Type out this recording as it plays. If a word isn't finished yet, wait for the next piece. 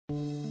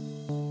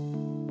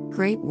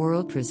Great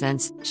World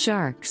presents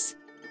Sharks.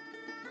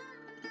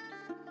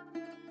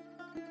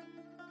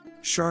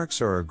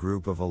 Sharks are a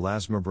group of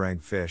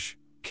elasmobranch fish,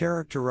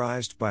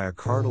 characterized by a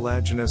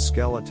cartilaginous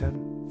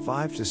skeleton,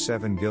 5 to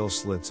 7 gill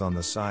slits on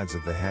the sides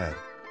of the head,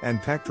 and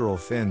pectoral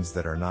fins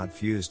that are not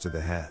fused to the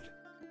head.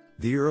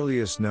 The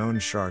earliest known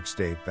sharks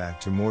date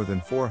back to more than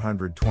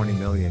 420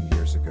 million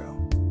years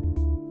ago.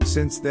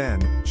 Since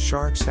then,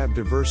 sharks have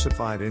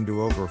diversified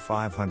into over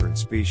 500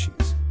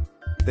 species.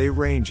 They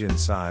range in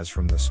size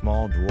from the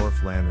small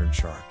dwarf lantern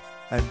shark,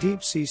 a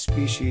deep-sea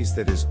species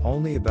that is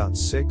only about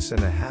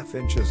 6.5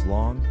 inches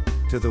long,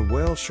 to the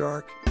whale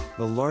shark,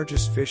 the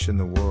largest fish in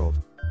the world,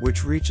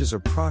 which reaches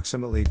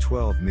approximately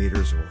 12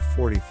 meters or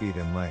 40 feet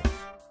in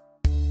length.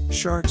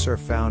 Sharks are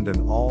found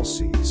in all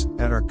seas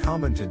and are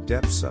common to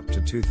depths up to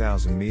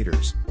 2,000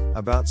 meters,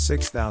 about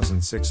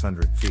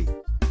 6,600 feet.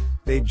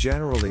 They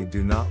generally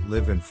do not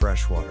live in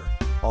freshwater,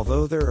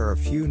 although there are a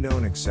few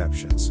known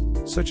exceptions,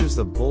 such as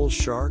the bull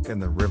shark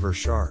and the river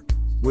shark,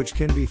 which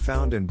can be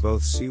found in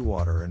both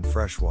seawater and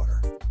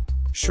freshwater.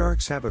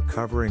 Sharks have a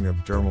covering of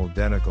dermal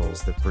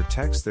denticles that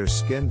protects their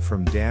skin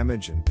from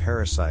damage and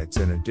parasites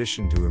in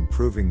addition to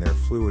improving their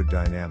fluid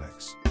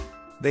dynamics.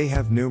 They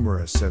have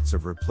numerous sets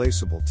of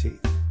replaceable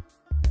teeth.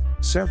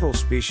 Several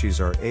species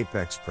are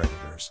apex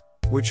predators,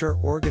 which are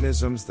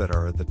organisms that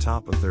are at the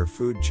top of their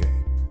food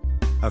chain.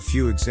 A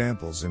few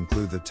examples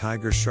include the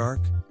tiger shark,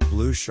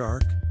 blue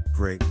shark,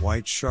 great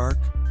white shark,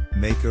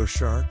 mako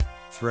shark,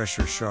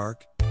 thresher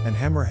shark, and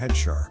hammerhead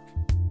shark.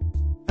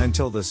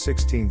 Until the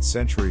 16th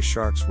century,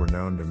 sharks were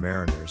known to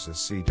mariners as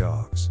sea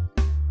dogs.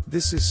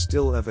 This is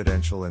still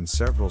evidential in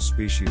several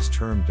species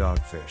termed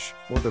dogfish,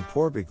 or the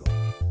porbeagle.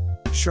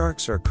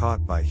 Sharks are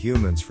caught by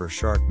humans for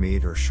shark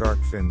meat or shark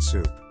fin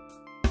soup.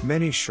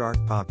 Many shark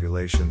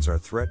populations are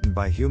threatened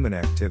by human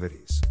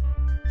activities.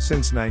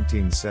 Since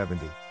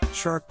 1970,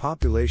 shark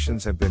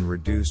populations have been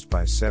reduced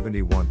by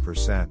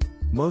 71%,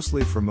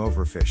 mostly from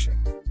overfishing.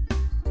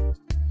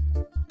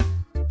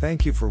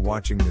 Thank you for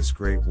watching this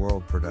Great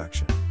World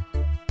production.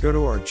 Go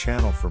to our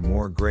channel for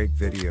more great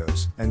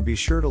videos, and be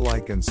sure to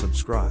like and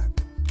subscribe.